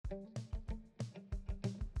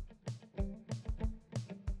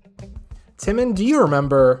Timon, do you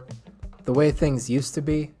remember the way things used to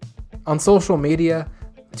be? On social media,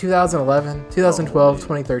 2011, 2012,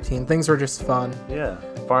 2013, things were just fun. Yeah,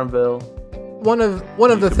 Farmville. One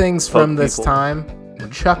of the things from this people. time were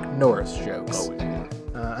Chuck Norris jokes. Oh, yeah.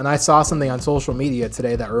 And I saw something on social media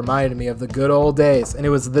today that reminded me of the good old days, and it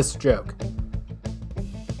was this joke.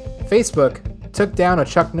 Facebook took down a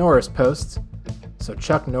Chuck Norris post, so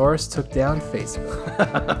Chuck Norris took down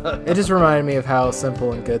Facebook. It just reminded me of how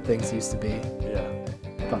simple and good things used to be. Yeah.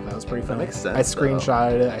 I thought that was pretty funny. That makes sense, I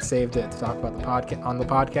screenshotted it. I saved it to talk about on the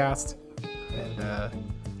podcast, and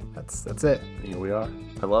that's it. Here we are.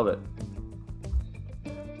 I love it.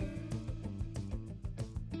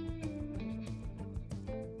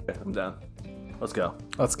 Okay, I'm down. Let's go.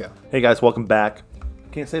 Let's go. Hey guys, welcome back.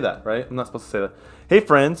 Can't say that, right? I'm not supposed to say that. Hey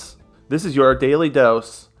friends, this is your daily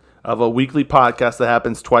dose of a weekly podcast that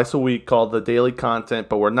happens twice a week called The Daily Content,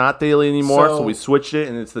 but we're not daily anymore, so we switched it,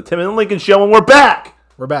 and it's the Timon and Lincoln Show, and we're back!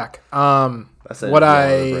 We're back. That's what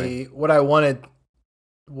I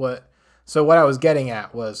was getting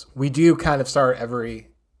at was we do kind of start every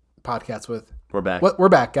podcast with We're back. we're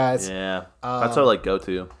back, guys. Yeah. That's our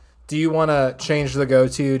go-to. Do you want to change the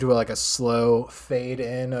go-to to like a slow fade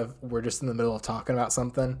in of we're just in the middle of talking about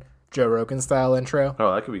something, Joe Rogan style intro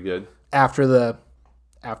Oh, that could be good. after the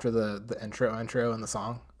intro and the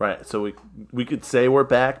song? Right. So we could say we're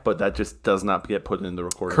back, but that just does not get put in the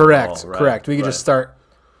recording. Correct. At all, right? Correct. We could just start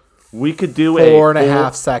We could do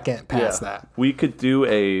 4.5 second past that. We could do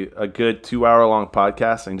a good 2 hour long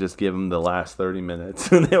podcast and just give them the last 30 minutes,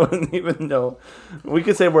 and they wouldn't even know. We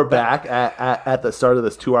could say we're back at the start of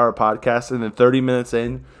this 2 hour podcast, and then 30 minutes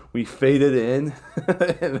in, we fade it in,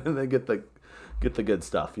 and then they get the good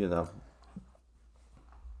stuff. You know.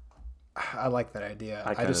 I like that idea.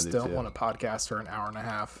 I kinda just do don't too. want a podcast for an hour and a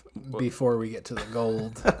half before we get to the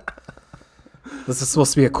gold. This is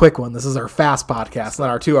supposed to be a quick one. This is our fast podcast, not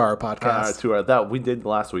our 2 hour podcast. 2 hour that we did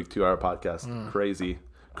last week, 2 hour podcast. Crazy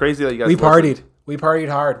that you guys. We partied. listened. We partied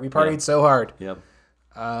hard. We partied so hard. Yep.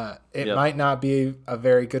 It Yep. might not be a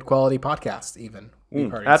very good quality podcast, even. We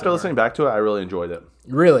partied After so listening back to it, I really enjoyed it.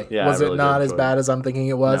 hard. Really? Yeah, Was I it really not did as enjoy bad as I'm thinking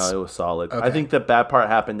it was? No, it was solid. Okay. I think the bad part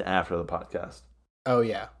happened after the podcast. Oh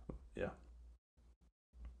yeah. Yeah.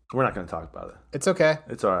 We're not going to talk about it. It's okay.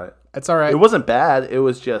 It's all right. It's all right. It wasn't bad. It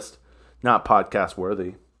was just not podcast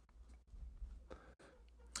worthy.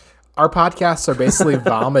 Our podcasts are basically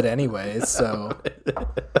vomit anyways, so.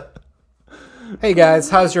 Hey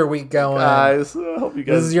guys, how's your week going? Guys, I hope you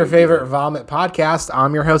guys. This is your favorite vomit podcast.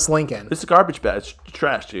 I'm your host, Lincoln. This is garbage bag. It's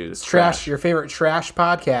trash, dude. It's Trash, your favorite trash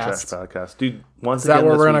podcast. Trash podcast, dude. Once Is that again,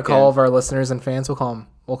 what this we're gonna weekend- call our listeners and fans? We'll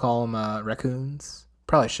call them raccoons.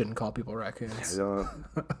 Probably shouldn't call people raccoons.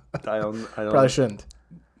 I don't Probably shouldn't.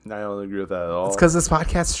 I don't agree with that at all. It's because this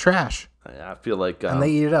podcast's trash, I feel like and they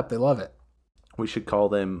eat it up. They love it. we should call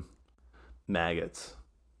them maggots.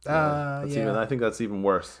 Yeah. I think that's even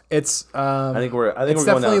worse. It's I think we're going it's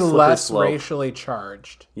down a definitely slippery less slope. racially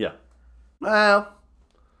charged. Yeah. Well,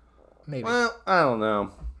 Maybe. I don't know.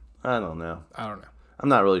 I don't know. I'm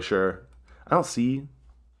not really sure. I don't see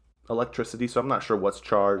electricity, so I'm not sure what's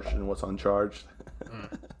charged and what's uncharged.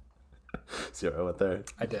 Zero right there.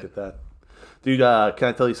 I did. Get that. Dude, can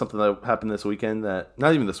I tell you something that happened this weekend that,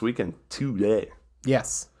 not even this weekend, today.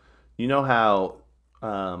 Yes. You know how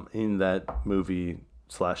in that movie /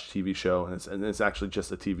 TV show, and it's actually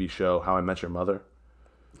just a TV show, How I Met Your Mother?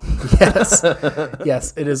 Yes.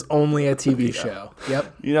 Yes, it is only a TV show.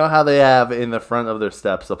 Yep. You know how they have in the front of their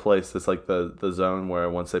steps a place that's like the zone where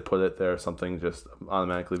once they put it there, something just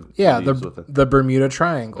automatically leaves with it. The Bermuda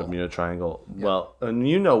Triangle. Bermuda Triangle. Yep. Well, and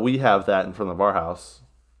we have that in front of our house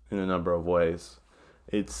in a number of ways.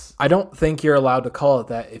 I don't think you're allowed to call it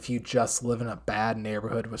that if you just live in a bad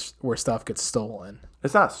neighborhood where stuff gets stolen.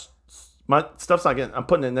 It's not. My stuff's not getting. I'm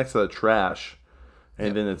putting it next to the trash,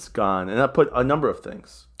 and then it's gone. And I put a number of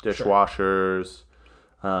things: dishwashers.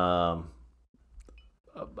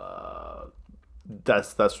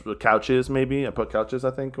 That's couches. Maybe I put couches.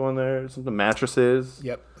 I think on there. Something mattresses.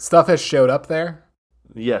 Yep. Stuff has showed up there.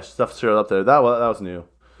 Yes, stuff showed up there. That was new.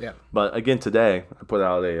 Yeah. But again, today I put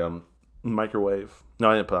out a microwave. No,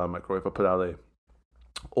 I didn't put out a microwave. I put out a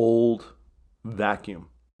old vacuum,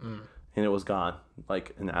 and it was gone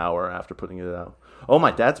like an hour after putting it out. Oh, my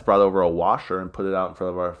dad's brought over a washer and put it out in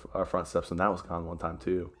front of our front steps, and that was gone one time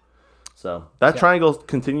too. So that triangle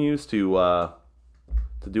continues to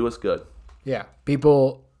do us good. Yeah.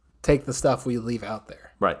 People take the stuff we leave out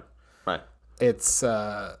there. Right. It's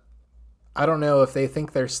I don't know if they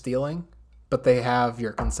think they're stealing, but they have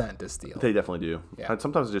your consent to steal. They definitely do. Yeah. And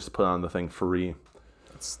sometimes I just put on the thing free.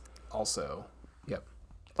 It's also, yep.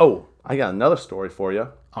 Oh, I got another story for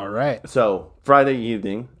you. All right. So Friday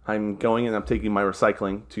evening, I'm going and I'm taking my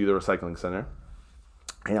recycling to the recycling center.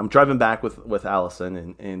 And I'm driving back with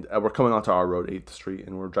Allison, and we're coming onto our road, 8th Street,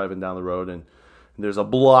 and we're driving down the road, and there's a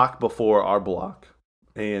block before our block.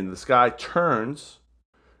 And this guy turns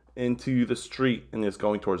into the street and is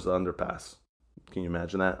going towards the underpass. Can you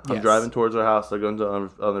imagine that? Yes. I'm driving towards our house. They're going to the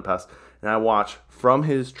underpass. And I watch from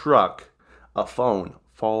his truck a phone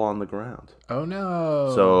fall on the ground. Oh,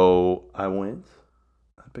 no. So I went.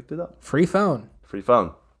 I picked it up. Free phone. Free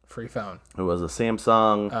phone. Free phone. It was a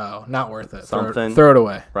Samsung. Oh, not worth it. Something. Throw it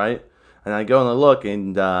away. Right? And I go and I look,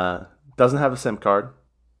 and doesn't have a SIM card.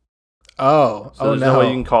 Oh, So there's no way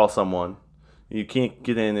you can call someone. You can't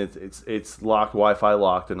get in. It's locked, Wi-Fi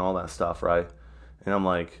locked, and all that stuff, right? And I'm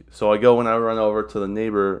like, so I go and I run over to the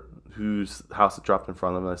neighbor whose house it dropped in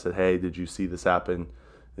front of him. And I said, hey, did you see this happen?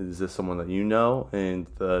 Is this someone that you know? And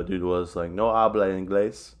the dude was like, no habla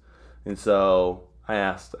inglés. And so I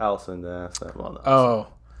asked Allison to ask that. Well, no. Oh,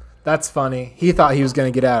 that's funny. He thought he was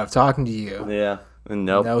going to get out of talking to you. Yeah. And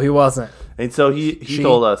nope. No, he wasn't. And so he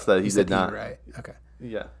told us that he said did not. He, right. Okay.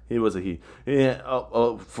 Yeah, he was a he. Yeah,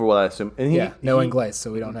 for what I assume. And no Inglés,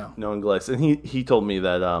 so we don't know. No Inglés. And he told me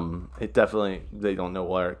that it definitely, they don't know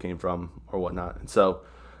where it came from or whatnot. And so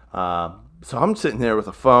I'm sitting there with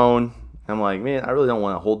a phone. I'm like, man, I really don't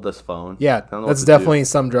want to hold this phone. Yeah, that's definitely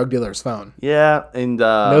some drug dealer's phone. Yeah, and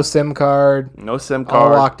no SIM card. No SIM all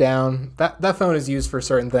card. locked down. That phone is used for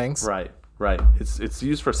certain things. Right. It's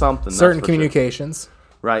used for something. Certain communications. Sure.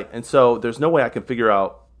 Right. And so there's no way I can figure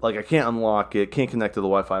out. Like, I can't unlock it, can't connect to the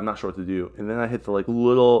Wi-Fi. I'm not sure what to do. And then I hit the, like,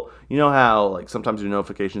 little... You know how, like, sometimes your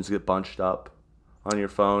notifications get bunched up on your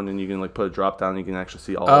phone, and you can, like, put a drop down and you can actually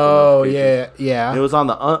see all of the notifications. Yeah. And it was on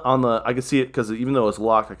the... I could see it because even though it was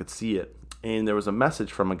locked, I could see it. And there was a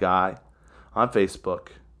message from a guy on Facebook,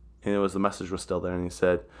 and the message was still there, and he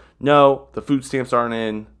said, no, the food stamps aren't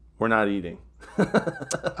in. We're not eating.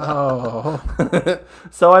 Oh.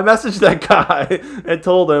 So I messaged that guy and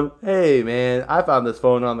told him, hey, man, I found this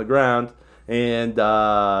phone on the ground, and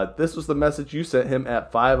this was the message you sent him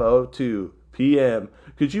at 5:02 p.m.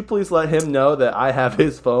 Could you please let him know that I have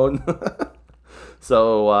his phone?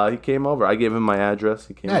 So he came over. I gave him my address.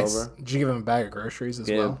 He came over. Did you give him a bag of groceries as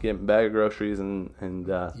well? Gave him a bag of groceries, and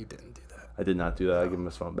you didn't do that. I did not do that. I gave him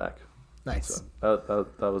his phone back. Nice. So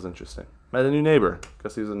that was interesting. Met a new neighbor.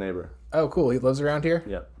 Guess he was a neighbor. Oh, cool. He lives around here?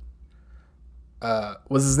 Yep.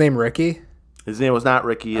 Was his name Ricky? His name was not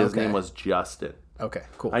Ricky. His name was Justin. Okay,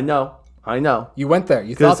 cool. I know. You went there.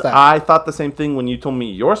 You thought that. I thought the same thing when you told me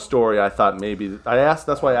your story. I thought maybe...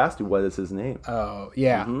 That's why I asked you, what is his name? Oh,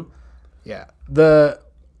 yeah. Mm-hmm. Yeah. The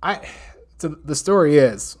story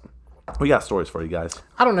is... We got stories for you guys.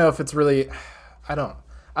 I don't know if it's really... I don't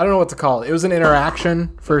know what to call it. It was an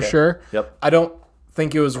interaction for sure. Yep. I don't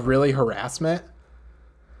think it was really harassment.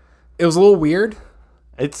 It was a little weird.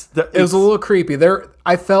 It was a little creepy.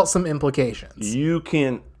 I felt some implications.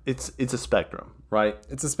 It's a spectrum, right?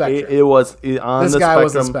 It's a spectrum. It was on this the guy spectrum.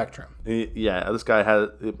 was a spectrum. This guy had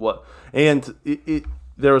it. What? And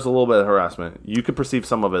there was a little bit of harassment. You could perceive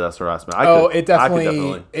some of it as harassment. It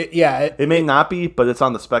definitely. It may not be, but it's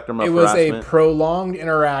on the spectrum of harassment. It was harassment. a prolonged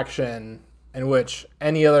interaction in which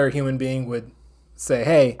any other human being would say,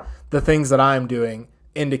 "Hey, the things that I'm doing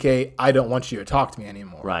indicate I don't want you to talk to me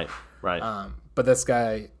anymore." Right. But this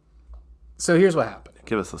guy. So here's what happened.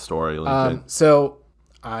 Give us the story, Lincoln. So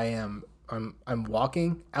I'm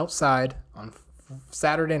walking outside on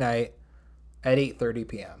Saturday night at 8:30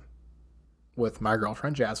 p.m. with my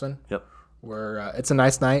girlfriend Jasmine. Yep. It's a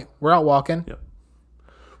nice night. We're out walking. Yep.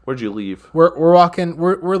 Where'd you leave? We're walking.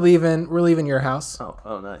 We're leaving your house.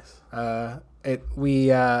 Oh, nice.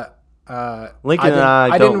 Lincoln and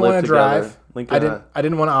I didn't want to drive. I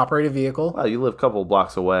didn't want to operate a vehicle. Well, you live a couple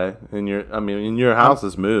blocks away, and your house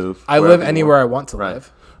is moved. I live anywhere I want to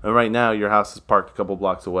live. And right now, your house is parked a couple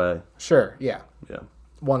blocks away. Sure. Yeah. Yeah.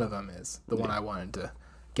 One of them is the one I wanted to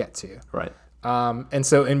get to. Right. And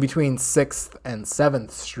so in between 6th and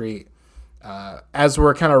 7th Street, as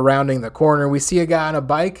we're kind of rounding the corner, we see a guy on a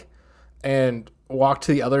bike and walk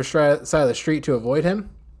to the other side of the street to avoid him.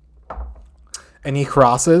 And he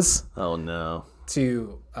crosses. Oh, no.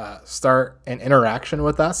 To start an interaction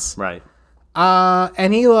with us. Right.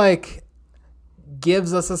 And he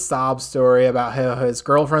gives us a sob story about how his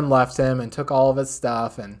girlfriend left him and took all of his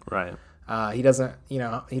stuff, and right. He doesn't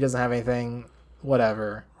have anything,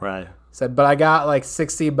 whatever. Right. Said, but I got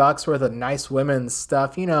 $60 worth of nice women's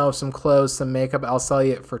stuff, some clothes, some makeup. I'll sell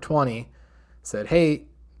you it for $20. Said, hey,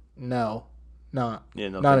 not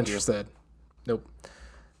interested. Nope.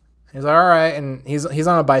 He's like, all right, and he's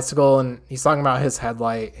on a bicycle, and he's talking about his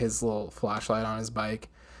headlight, his little flashlight on his bike.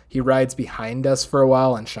 He rides behind us for a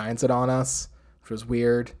while and shines it on us, which was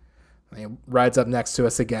weird. And he rides up next to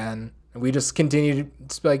us again. And we just continue to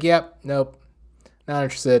just be like, yep, nope, not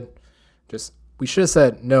interested. We should have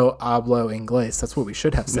said, no hablo inglés. That's what we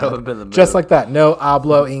should have said. That would have been the move. Just like that, no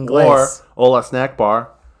hablo inglés. Or Hola Snack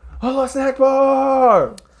Bar. Hola Snack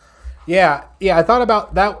Bar! Yeah, I thought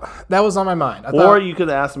about that. That was on my mind. Or you could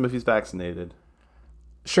ask him if he's vaccinated.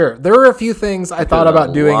 Sure. There were a few things I thought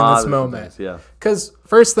about doing in this moment. Yeah. Because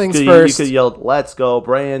first things You first. could have yelled, "Let's go,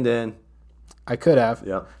 Brandon." I could have.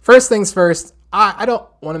 Yeah. First things first, I don't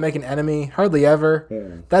want to make an enemy. Hardly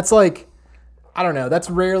ever. That's like, I don't know. That's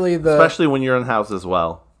rarely the... Especially when you're in house as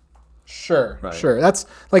well. Sure. Right. Sure. That's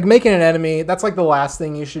like making an enemy. That's like the last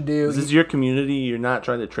thing you should do. This is your community. You're not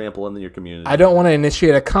trying to trample into your community. I don't want to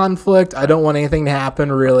initiate a conflict. I don't want anything to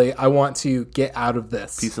happen, really. I want to get out of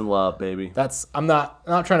this. Peace and love, baby. I'm not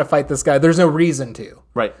trying to fight this guy. There's no reason to.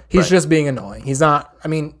 Right. He's just being annoying. He's not, I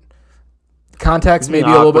mean, context may be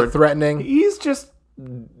a little bit threatening. He's just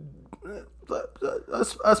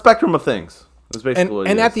a spectrum of things. That's basically what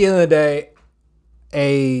he And is. at the end of the day,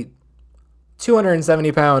 a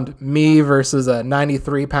 270-pound me versus a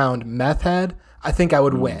 93-pound meth head, I think I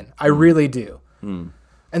would win. I really do. And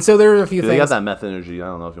so there are a few They things. got that meth energy. I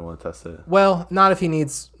don't know if you want to test it. Well, not if he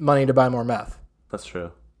needs money to buy more meth. That's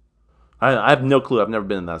true. I have no clue. I've never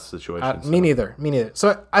been in that situation. Me neither.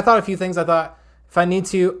 So I thought a few things. I thought if I need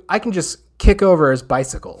to, I can just kick over his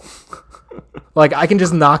bicycle. Like I can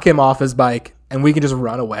just knock him off his bike and we can just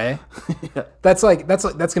run away. Yeah. That's gonna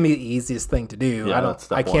be the easiest thing to do. Yeah,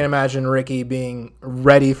 I can't imagine Ricky being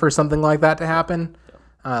ready for something like that to happen,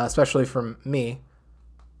 especially from me.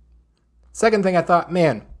 Second thing I thought,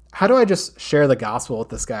 man, how do I just share the gospel with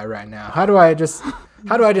this guy right now? How do I just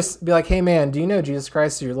be like, hey man, do you know Jesus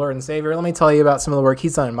Christ is your Lord and Savior? Let me tell you about some of the work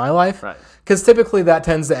he's done in my life. Right. Because typically that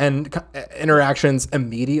tends to end interactions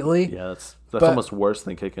immediately. Yeah, that's almost worse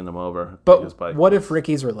than kicking them over. But what if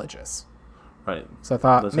Ricky's religious? Right. So I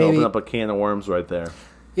thought Let's maybe open up a can of worms right there.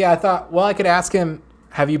 Yeah, I thought, well, I could ask him,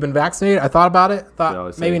 have you been vaccinated? I thought about it.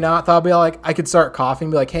 Thought maybe not. Thought I'd be like, I could start coughing,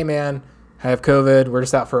 be like, hey man, I have COVID. We're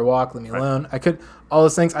just out for a walk. Leave me alone. I could, all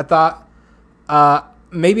those things. I thought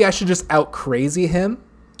maybe I should just out crazy him.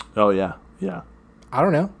 Oh yeah, yeah. I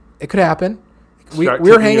don't know. It could happen. We Start were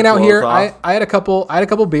taking hanging your out here. clothes off. I had a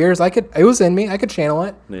couple beers. It was in me. I could channel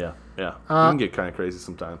it. Yeah, yeah. You can get kind of crazy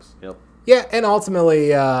sometimes. Yep. Yeah, and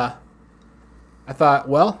ultimately, I thought,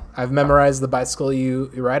 well, I've memorized the bicycle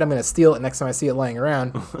you ride. I'm going to steal it next time I see it laying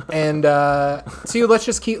around. And two, let's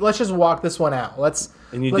just walk this one out.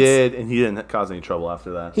 And you did, and he didn't cause any trouble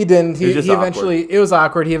after that. He didn't. He just eventually, it was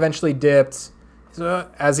awkward. He eventually dipped.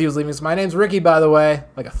 So as he was leaving, my name's Ricky, by the way,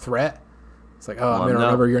 like a threat. It's like, oh, I'm going to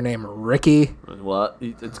remember your name, Ricky. Well,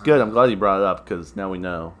 it's good. I'm glad you brought it up because now we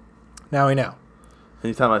know. Now we know.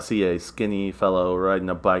 Anytime I see a skinny fellow riding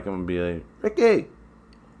a bike, I'm going to be like, Ricky. I'm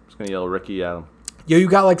just going to yell Ricky at him. Yo, you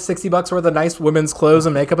got like $60 worth of nice women's clothes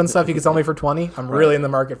and makeup and stuff you can sell me for $20? I'm really in the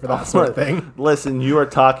market for that sort of thing. Listen, you are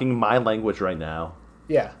talking my language right now.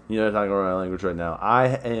 Yeah. You're talking my language right now. I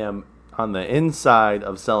am on the inside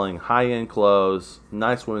of selling high-end clothes,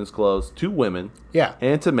 nice women's clothes to women. Yeah.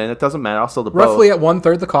 And to men. It doesn't matter. I'll sell the roughly at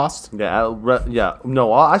 1/3 the cost. Yeah.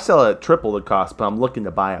 No, I sell at triple the cost, but I'm looking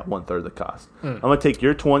to buy at 1/3 the cost. I'm going to take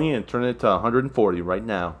your 20 and turn it to 140 right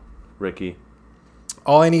now, Ricky.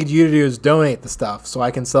 All I need you to do is donate the stuff so I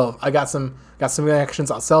can sell. I got some connections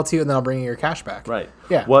I'll sell to you, and then I'll bring you your cash back. Right.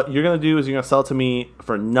 Yeah. What you're going to do is you're going to sell it to me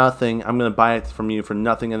for nothing. I'm going to buy it from you for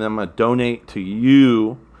nothing, and then I'm going to donate to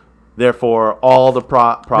you. Therefore, all the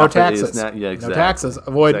profit No taxes. is not. Yeah, exactly. No taxes.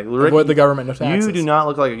 Avoid the government. No taxes. You do not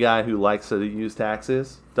look like a guy who likes to use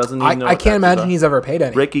taxes. Doesn't even know I what can't taxes imagine are. he's ever paid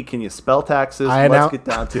any. Ricky, can you spell taxes? Let's get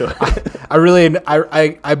down to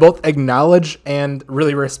it. I both acknowledge and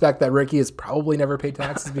really respect that Ricky has probably never paid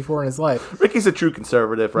taxes before in his life. Ricky's a true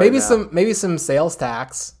conservative right now. Maybe some sales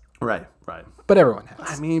tax. Right. But everyone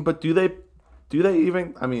has. I mean, but do they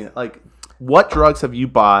even? I mean, like, what drugs have you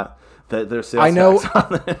bought that their sales tax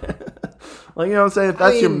on it? Like, you know what I'm saying? If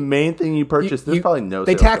that's your main thing you purchase, there's probably no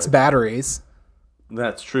They sales tax tax. Batteries.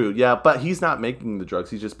 That's true. Yeah, but he's not making the drugs.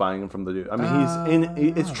 He's just buying them from the dude. I mean,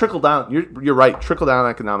 it's trickle down. You're right. Trickle down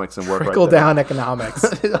economics and work Trickle right there. down economics.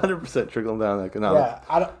 100% trickle down economics.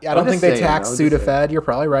 Yeah, I don't think they tax Sudafed. You're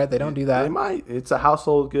probably right. They don't do that. They might. It's a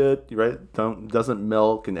household good. You're right. Doesn't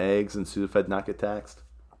milk and eggs and Sudafed not get taxed?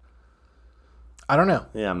 I don't know.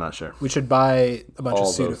 Yeah, I'm not sure. We should buy a bunch All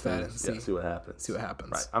of those Sudafed and things. See what happens. See what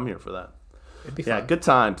happens. Right. I'm here for that. It'd be Yeah, fun. good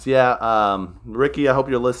times. Yeah, Ricky, I hope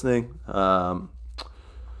you're listening.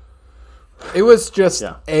 It was just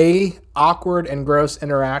a awkward and gross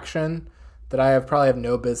interaction that I probably have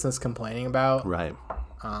no business complaining about. Right.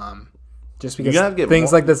 Just You're because gonna have to get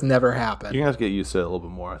things more- like this never happen. You're going to have to get used to it a little bit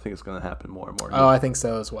more. I think it's going to happen more and more. Oh, I think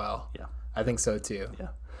so as well. Yeah. I think so too. Yeah.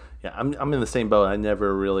 Yeah, I'm in the same boat. I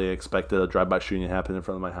never really expected a drive-by shooting to happen in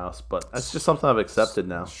front of my house, but that's just something I've accepted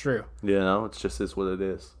now. It's true. You know, it's just is what it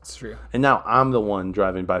is. It's true. And now I'm the one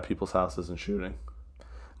driving by people's houses and shooting.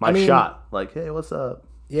 My mean- shot, like, hey, what's up?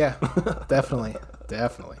 Yeah, definitely.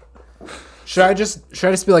 Definitely. Should I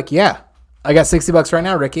just be like, yeah, I got $60 right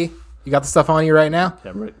now, Ricky. You got the stuff on you right now?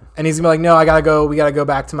 Yeah, right. And he's gonna be like, no, we gotta go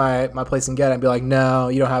back to my place and get it. And be like, no,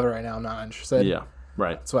 you don't have it right now. I'm not interested. Yeah,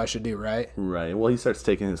 right. That's what I should do, right? Right. Well, he starts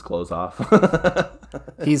taking his clothes off.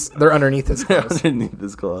 They're underneath his clothes. Underneath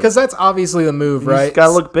his clothes. Because that's obviously the move, right? He's got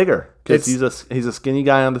to look bigger. Because It's- he's a skinny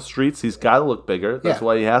guy on the streets. He's got to look bigger. That's Yeah.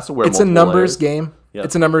 why he has to wear It's a multiple numbers layers. game. Yep.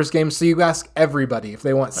 It's a numbers game. So you ask everybody if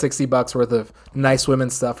they want $60 worth of nice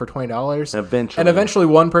women's stuff for $20. Eventually. And eventually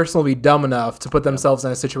one person will be dumb enough to put themselves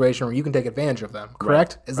in a situation where you can take advantage of them.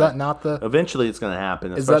 Correct? Is that not the Eventually, it's going to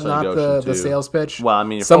happen. is that especially not Goshen, the too. sales pitch? Well, I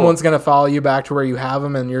mean, you're someone's going to follow you back to where you have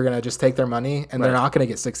them, and you're going to just take their money, and they're Right. not going to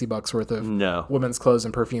get $60 worth of No. women's clothes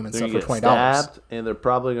and perfume and They're stuff going for to get $20. stabbed, and they're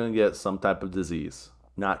probably going to get some type of disease.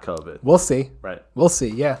 Not COVID. We'll see. Right. We'll see.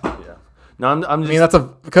 Yeah. Yeah. No, I'm just... I mean,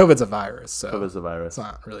 COVID's a virus, so COVID's a virus. it's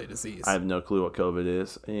not really a disease. I have no clue what COVID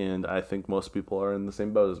is, and I think most people are in the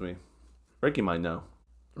same boat as me. Ricky might know.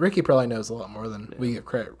 Ricky probably knows a lot more than we give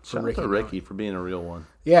credit for. Shout out Ricky to knowing. Ricky for being a real one.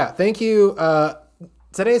 Yeah, thank you.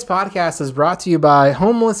 Today's podcast is brought to you by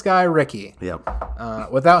Homeless Guy Ricky. Yeah.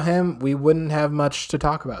 Without him, we wouldn't have much to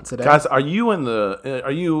talk about today. Guys, are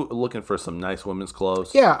you looking for some nice women's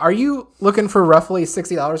clothes? Yeah, are you looking for roughly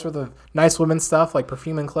 $60 worth of nice women's stuff like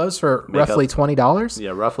perfume and clothes for roughly $20? Yeah,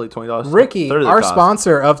 roughly $20. Ricky, Third of the our cost.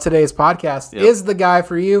 sponsor of today's podcast, Yep. is the guy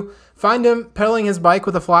for you. Find him pedaling his bike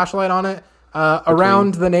with a flashlight on it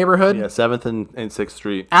around the neighborhood. Yeah, 7th and 6th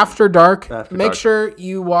Street. After dark, After make dark. sure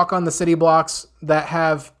you walk on the city blocks that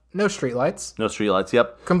have no streetlights. No street lights.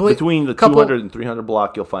 Yep. Complete- Between the couple- 200 and 300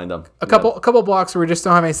 block, you'll find them. A couple blocks where we just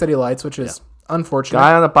don't have any city lights, which is unfortunate.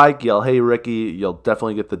 Guy on a bike, yell, hey, Ricky, you'll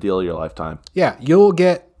definitely get the deal of your lifetime. Yeah, you'll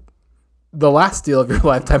get the last deal of your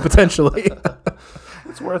lifetime potentially.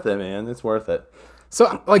 It's worth it, man. It's worth it.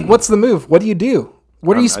 So, like, what's the move? What do you do?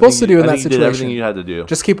 What are you I supposed to think do in I that think you did everything situation? you had to do.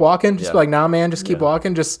 Just keep walking. Just be like, nah, man. Just keep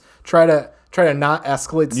walking. Just try to not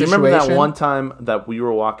escalate the Do you situation. remember that one time that we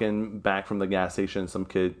were walking back from the gas station? Some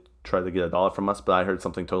kid tried to get $1 from us, but I heard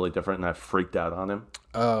something totally different, and I freaked out on him.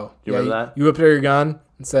 Oh, You remember that? You whipped out your gun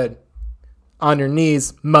and said, "On your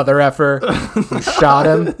knees, mother effer." You shot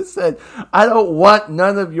him. It said, I don't want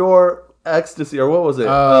none of your ecstasy, or what was it?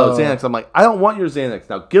 Oh. Xanax. I'm like, I don't want your Xanax.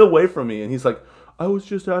 Now get away from me. And he's like, I was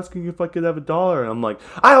just asking if I could have $1. And I'm like,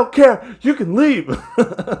 I don't care. You can leave.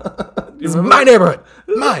 It's my neighborhood.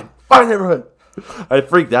 Mine. My neighborhood. I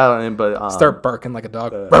freaked out on him, but Start barking like a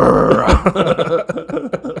dog.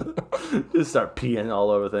 just start peeing all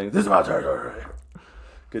over things. This is my territory.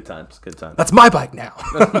 Good times. Good times. That's my bike now.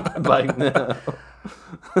 Like, no.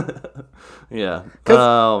 Yeah.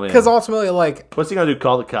 Oh man. Because ultimately, like, What's he gonna do?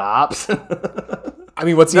 Call the cops? I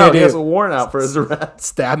mean, what's he No, gonna he has a do? warrant out for his arrest.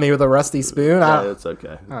 Stab me with a rusty spoon? Yeah, it's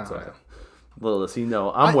okay. It's Oh, okay. Little does he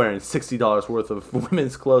know, I'm wearing $60 worth of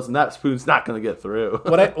women's clothes, and that spoon's not going to get through.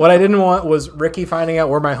 What I didn't want was Ricky finding out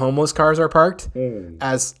where my homeless cars are parked,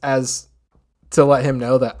 as to let him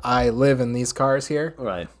know that I live in these cars here.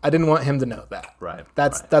 Right, I didn't want him to know that. right.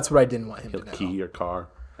 That's what I didn't want him He'll to key know. your car.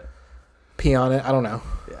 Pee on it. I don't know.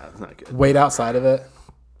 Yeah, it's not good. Wait outside of it.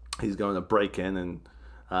 He's going to break in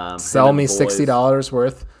and Sell me $60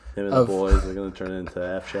 worth. Him and of- the boys are going to turn into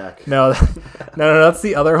F Shack. No, no, that's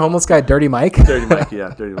the other homeless guy, Dirty Mike. Dirty Mike,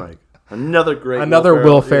 yeah, Dirty Mike. Another great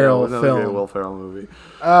Will Ferrell another film. Great Will Ferrell movie.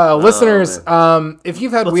 Listeners, if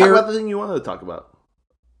you've had Let's weird, talk about the thing you wanted to talk about.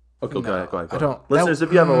 Okay, go ahead. I don't. Listeners,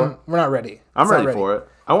 if you have a, we're not ready. I'm It's not ready for it.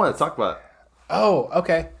 I want to talk about it. Oh,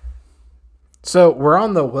 okay. So we're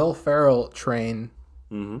on the Will Ferrell train.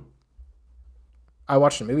 Mm-hmm. I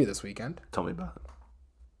watched a movie this weekend. Tell me about it.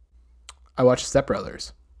 I watched Step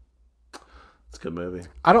Brothers. It's a good movie.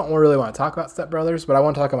 I don't really want to talk about Step Brothers, but I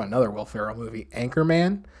want to talk about another Will Ferrell movie,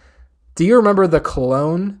 Anchorman. Do you remember the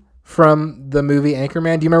cologne from the movie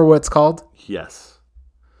Anchorman? Do you remember what it's called? Yes.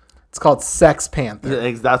 It's called Sex Panther.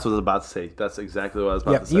 That's what I was about to say. That's exactly what I was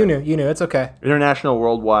about Yeah, to say. you knew. It's okay. International,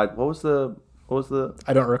 worldwide. What was the?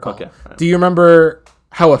 I don't recall. Okay, all right. Do you remember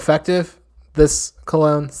how effective this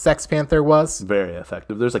cologne, Sex Panther, was? Very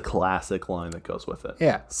effective. There's a classic line that goes with it.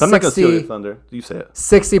 Yeah. So I'm not gonna steal your thunder. You say it.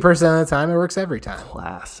 60% of the time, it works every time.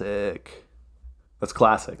 Classic. That's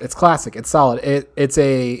classic. It's classic. It's solid. It's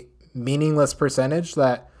a meaningless percentage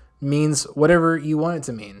that means whatever you want it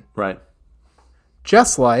to mean. Right.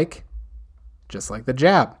 Just like just like the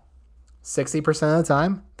jab. 60% of the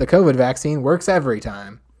time, the COVID vaccine works every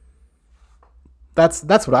time. That's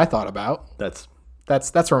what I thought about. That's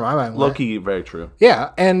where my mind went. low-key very true.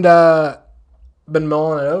 Yeah, and been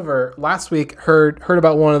mulling it over. Last week, heard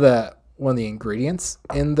about one of the ingredients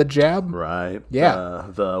in the jab. Right. Yeah.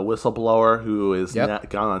 The whistleblower who is Yep.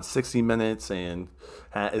 gone on 60 Minutes and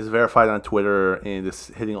is verified on Twitter and is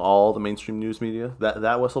hitting all the mainstream news media. That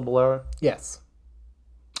whistleblower? Yes.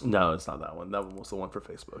 No, it's not that one. That one was the one for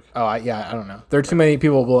Facebook. Oh, I don't know. There are too many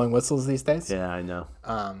people blowing whistles these days. Yeah, I know.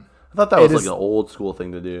 I thought that was like an old school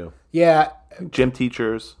thing to do. Yeah. Gym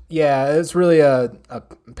teachers. Yeah, it's really a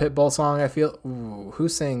Pitbull song, I feel. Ooh, who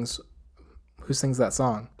sings that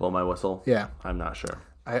song? Blow my whistle. Yeah. I'm not sure.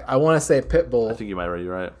 I want to say Pitbull. I think you might be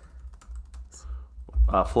right.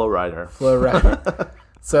 Flow Rider. Flow Rider.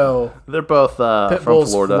 So they're both from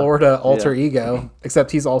Pitbull's Florida. alter ego,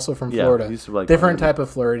 except he's also from Florida. he's like different type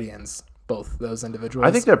of Floridians, both those individuals.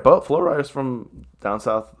 I think they're both Flow Riders from down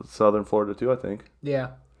southern Florida too. I think yeah,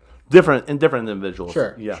 different individuals.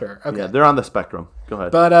 Sure, yeah, sure. Okay. Yeah, they're on the spectrum. Go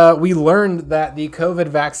ahead. But we learned that the COVID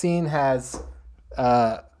vaccine has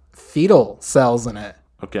fetal cells in it,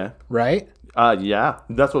 Okay. right? Yeah,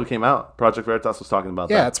 that's what came out. Project Veritas was talking about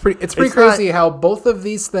Yeah, that. it's pretty crazy how both of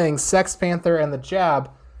these things, Sex Panther and the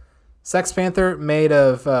jab, Sex Panther made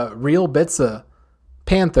of real bits of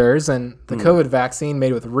panthers, and the COVID vaccine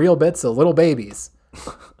made with real bits of little babies.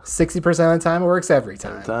 60% of the time, it works every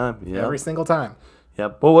time. Yeah. Every single time. Yeah.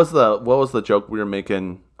 What was the joke we were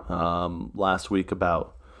making last week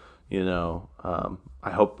about, I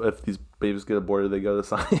hope if these babies get aborted, they go to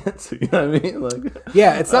science. You know what I mean? Like,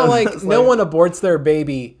 yeah, it's not like no one aborts their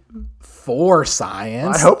baby for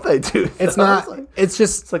science. I hope they do. It's not. It's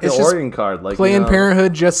just. It's like an Oregon card. Like Planned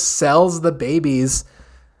Parenthood just sells the babies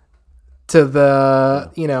to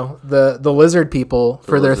the the lizard people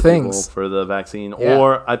for their things for the vaccine. Yeah.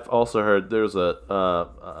 Or I've also heard there's a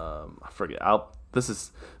I forget. This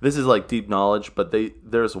is like deep knowledge, but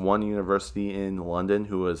there's one university in London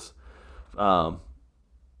who was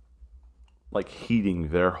like heating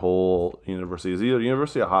their whole university. It's either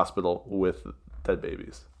university or hospital with dead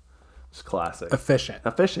babies. It's classic. efficient.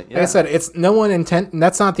 Yeah. Like I said, it's no one intent.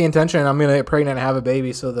 That's not the intention. I'm going to get pregnant and have a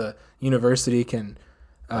baby so the university can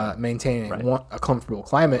maintain a comfortable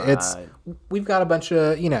climate. It's we've got a bunch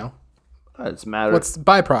of It's matter. what's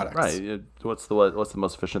byproducts. Right. What's the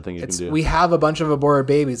most efficient thing you can do? We have a bunch of aborted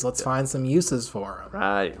babies. Let's find some uses for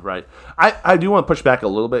them. Right. I do want to push back a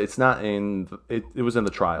little bit. It's not in it was in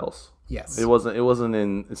the trials. Yes. It wasn't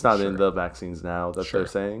in it's not in the vaccines now that they're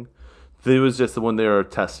saying. It was just when they were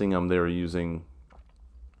testing them, they were using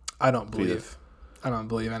I don't believe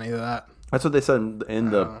any of that. That's what they said in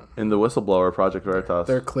the whistleblower Project Veritas.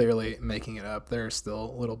 They're clearly making it up. There's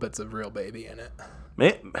still little bits of real baby in it.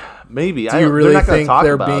 Maybe. Do you really think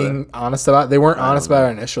they're being it. honest about it? They weren't honest about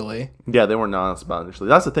it initially. Yeah, they weren't honest about it initially.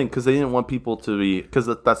 That's the thing, because they didn't want people to be, because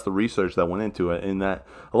that's the research that went into it, and that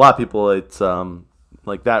a lot of people, it's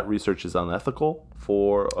like that research is unethical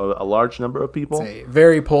for a large number of people. It's a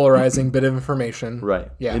very polarizing bit of information. Right.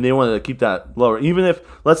 Yeah. And they wanted to keep that lower. Even if,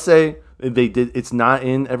 let's say, it's not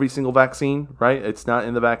in every single vaccine, right? It's not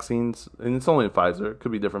in the vaccines, and it's only in Pfizer. It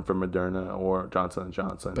could be different from Moderna or Johnson &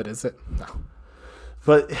 Johnson. But is it? No.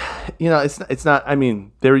 But, it's not, I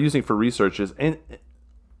mean, they were using it for researches, and,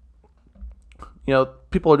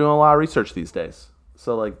 people are doing a lot of research these days.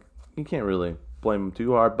 So, like, you can't really blame them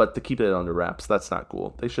too hard, but to keep it under wraps, that's not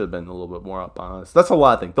cool. They should have been a little bit more up on us. That's a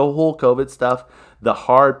lot of things. The whole COVID stuff, the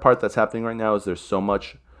hard part that's happening right now is there's so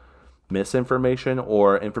much misinformation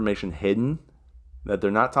or information hidden that they're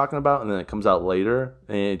not talking about, and then it comes out later,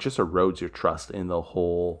 and it just erodes your trust in the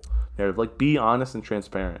whole narrative. Like, be honest and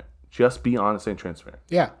transparent. Just be honest and transparent.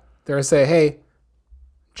 Yeah. They're going to say, hey,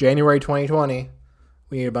 January 2020,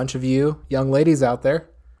 we need a bunch of you young ladies out there,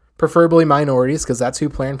 preferably minorities, because that's who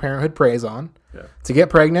Planned Parenthood preys on, to get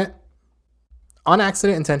pregnant on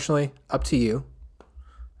accident, intentionally, up to you.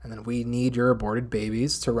 And then we need your aborted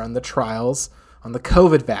babies to run the trials on the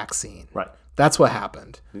COVID vaccine. Right. That's what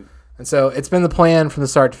happened. And so it's been the plan from the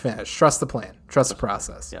start to finish. Trust the plan. Trust the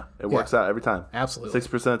process. Yeah. It works out every time. Absolutely.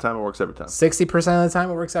 60% of the time, it works every time. 60% of the time,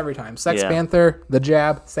 it works every time. Sex Panther, the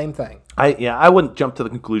jab, same thing. I wouldn't jump to the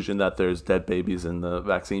conclusion that there's dead babies in the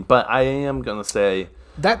vaccine, but I am going to say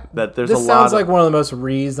that there's a lot. This sounds like one of the most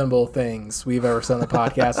reasonable things we've ever said on the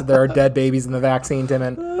podcast. That there are dead babies in the vaccine,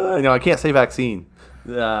 Timon. I can't say vaccine.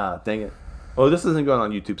 Dang it. Oh, this isn't going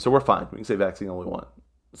on YouTube, so we're fine. We can say vaccine all we want.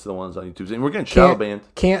 It's the ones on YouTube. And we're getting shadow banned.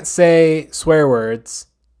 Can't say swear words.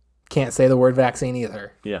 Can't say the word vaccine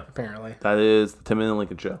either. Yeah. Apparently. That is the Tim and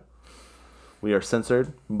Lincoln Show. We are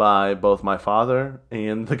censored by both my father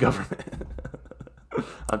and the government.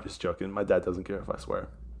 I'm just joking. My dad doesn't care if I swear.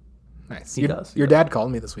 Nice. He does. Your dad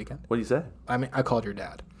called me this weekend. What do you say? I mean, I called your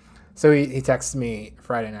dad. So he texted me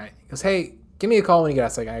Friday night. He goes, "Hey, give me a call when you get a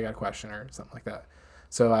second. I got a question or something like that."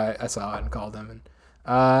 So I saw it and called him,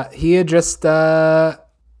 and he had just I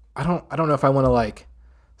don't know if I want to like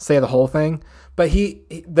say the whole thing, but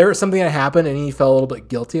there was something that happened and he felt a little bit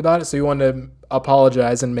guilty about it. So he wanted to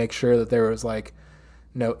apologize and make sure that there was like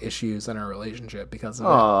no issues in our relationship because of it.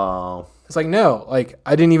 Oh, It's like, no, like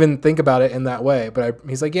I didn't even think about it in that way. But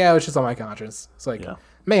he's like, yeah, it was just on my conscience. It's like, Yeah.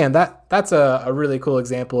 man, that's a really cool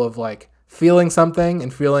example of like feeling something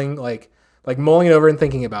and feeling like mulling it over and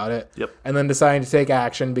thinking about it. Yep. And then deciding to take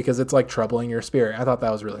action because it's like troubling your spirit. I thought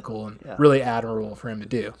that was really cool and really admirable for him to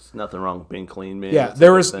do. there's nothing wrong with being clean, man. Yeah, It's a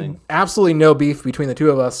there good was thing. absolutely no beef between the two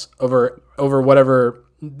of us over whatever,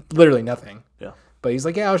 literally nothing. Yeah. But he's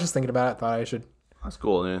like, yeah, I was just thinking about it. Thought I should. That's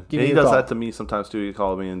cool, man. Give And me he a does call. that to me sometimes too. He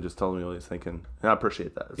calls me and just tells me what he's thinking, and I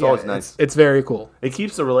appreciate that. It's Yeah, always nice. It's very cool. It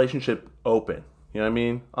keeps the relationship open. You know what I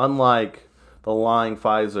mean? Unlike the lying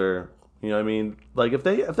Pfizer. You know what I mean? Like if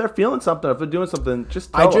they're feeling something, if they're doing something,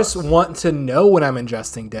 just tell I just us. want to know when I'm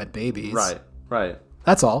ingesting dead babies. Right.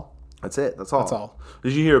 That's all. That's it. That's all. That's all.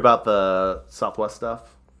 Did you hear about the Southwest stuff?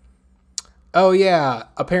 Oh yeah.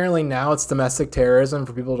 Apparently now it's domestic terrorism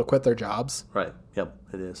for people to quit their jobs. Right. Yep.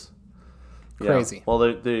 It is. Yeah. Crazy. Well,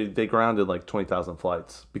 they grounded like 20,000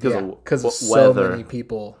 flights because Because of of so weather. many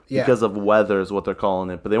people. Yeah. Because of weather is what they're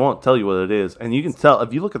calling it, but they won't tell you what it is. And you can tell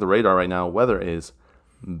if you look at the radar right now, weather is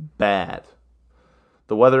bad.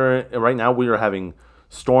 The weather right now, we are having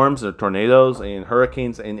storms and tornadoes and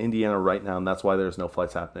hurricanes in Indiana right now, and that's why there's no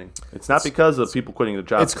flights happening. It's not because of people quitting their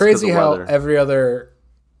jobs. it's crazy because of how weather. every other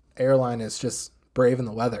airline is just braving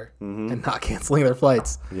the weather and not canceling their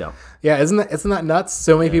flights. Yeah. Yeah, isn't that nuts?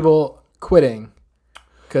 So many people quitting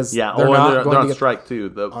because Yeah, they're or not they're going on to get strike too.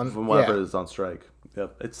 From weather yeah. is on strike.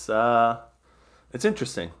 Yep. It's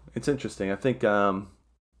interesting. It's interesting. I think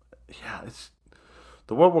it's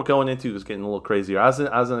the world we're going into is getting a little crazier. I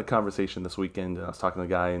was in a conversation this weekend and I was talking to a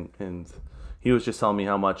guy and he was just telling me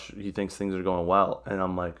how much he thinks things are going well, and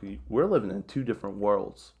I'm like, we're living in two different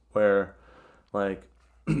worlds where like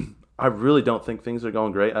I really don't think things are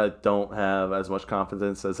going great. I don't have as much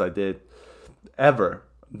confidence as I did ever.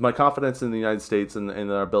 My confidence in the United States and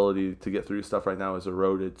our ability to get through stuff right now is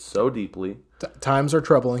eroded so deeply. times are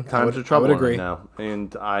troubling. Times are I troubling would agree. right now,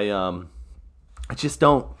 and I just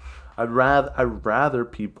don't. I'd rather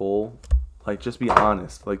people like just be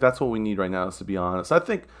honest. Like that's what we need right now is to be honest. I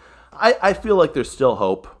think I feel like there's still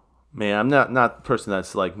hope, man. I'm not the person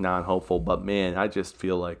that's like non-hopeful, but man, I just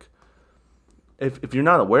feel like if you're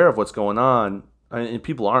not aware of what's going on, and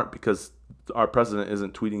people aren't because our president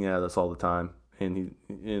isn't tweeting at us all the time. And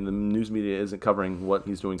the news media isn't covering what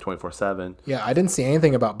he's doing 24/7. Yeah, I didn't see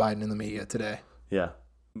anything about Biden in the media today. Yeah,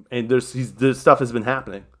 and this stuff has been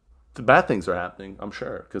happening. The bad things are happening, I'm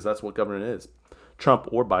sure, because that's what government is. Trump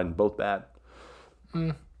or Biden, both bad.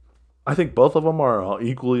 I think both of them are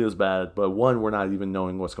equally as bad, but one we're not even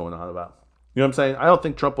knowing what's going on about. You know what I'm saying? I don't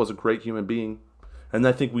think Trump was a great human being, and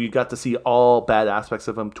I think we got to see all bad aspects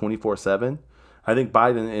of him 24/7. I think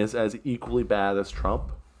Biden is as equally bad as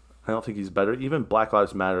Trump. I don't think he's better. Even Black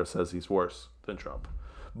Lives Matter says he's worse than Trump.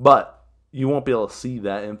 But you won't be able to see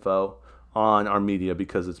that info on our media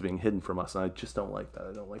because it's being hidden from us. And I just don't like that.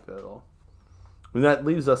 I don't like that at all. And that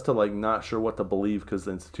leaves us to like not sure what to believe because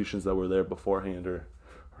the institutions that were there beforehand are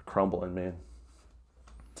crumbling, man.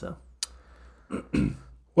 So.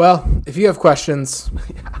 Well, if you have questions,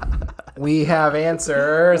 we have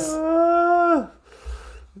answers.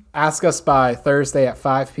 Ask us by Thursday at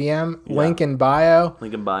 5 p.m. Yeah. Link in bio.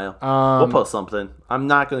 Link in bio. We'll post something. I'm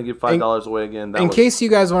not going to give $5 away again. In case you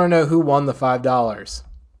guys want to know who won the $5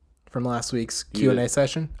 from last week's Q&A did.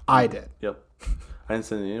 session, I did. Yep. I didn't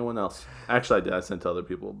send it to anyone else. Actually, I did. I sent to other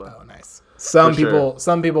people, but Oh, nice. Some For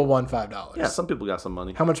sure. people won $5. yeah, some people got some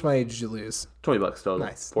money. How much money did you lose? $20 total.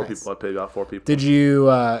 Nice, Four nice. people. I paid about 4 people. Did you?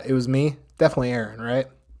 It was me. Definitely Aaron, right?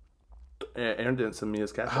 Aaron didn't send me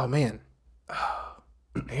his cash. Oh app. man,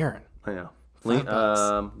 Aaron. I know.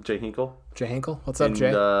 $5. Jay Hinkle. Jay Hinkle. What's up, And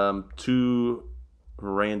Jay? 2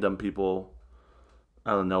 random people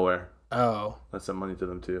out of nowhere. Oh, I sent money to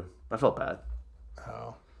them too. I felt bad.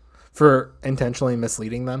 for intentionally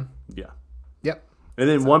misleading them. Yeah. Yep. And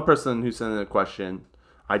then one person who sent in a question,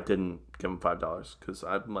 I didn't give him $5 because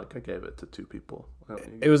I gave it to 2 people. I don't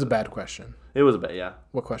need to It was a bad question. It was a bad, yeah.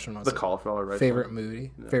 What question was The it? cauliflower rice. Favorite one.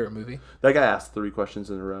 movie? Favorite movie? That guy asked 3 questions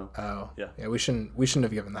in a row. Oh, Yeah. Yeah, we shouldn't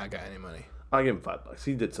have given that guy any money. I gave him $5.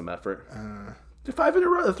 He did some effort. 5 in a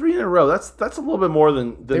row, 3 in a row. That's a little bit more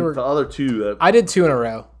than were- the other 2. I did 2 in a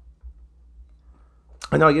row.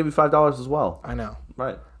 I know I gave you $5 as well. I know.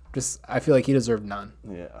 Right. I feel like he deserved none.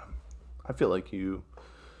 Yeah. I feel like you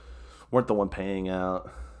weren't the one paying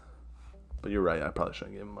out. But you're right. I probably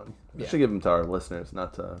shouldn't give him money. I should give him to our listeners,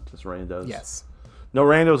 not to just randos. Yes. No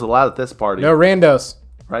randos allowed at this party. No randos.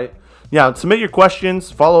 Right? Yeah, submit your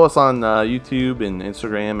questions. Follow us on YouTube and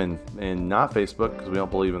Instagram and not Facebook because we don't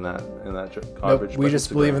believe in that garbage. Nope, we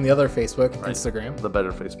just believe in the other Facebook, Instagram. The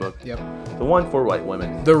better Facebook. Yep. The one for white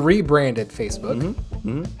women. The rebranded Facebook.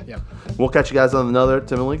 Mm-hmm. Yep. We'll catch you guys on another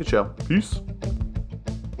Tim and Lincoln show. Peace.